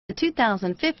The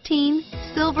 2015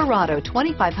 Silverado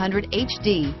 2500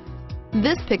 HD.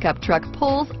 This pickup truck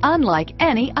pulls unlike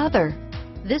any other.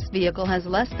 This vehicle has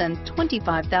less than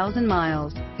 25,000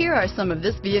 miles. Here are some of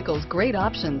this vehicle's great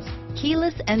options: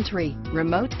 keyless entry,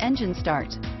 remote engine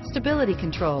start, stability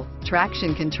control,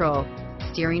 traction control,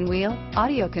 steering wheel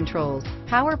audio controls,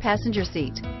 power passenger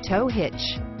seat, tow hitch,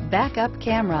 backup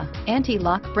camera,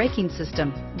 anti-lock braking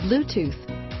system, Bluetooth,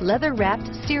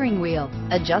 leather-wrapped steering wheel,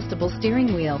 adjustable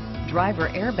steering wheel, driver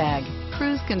airbag,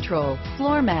 cruise control,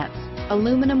 floor mats,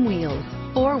 aluminum wheels,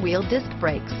 four-wheel disc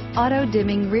brakes,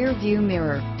 auto-dimming rear view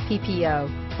mirror, PPO,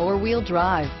 four-wheel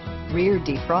drive, rear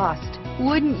defrost.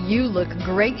 Wouldn't you look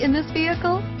great in this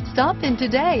vehicle? Stop in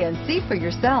today and see for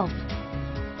yourself.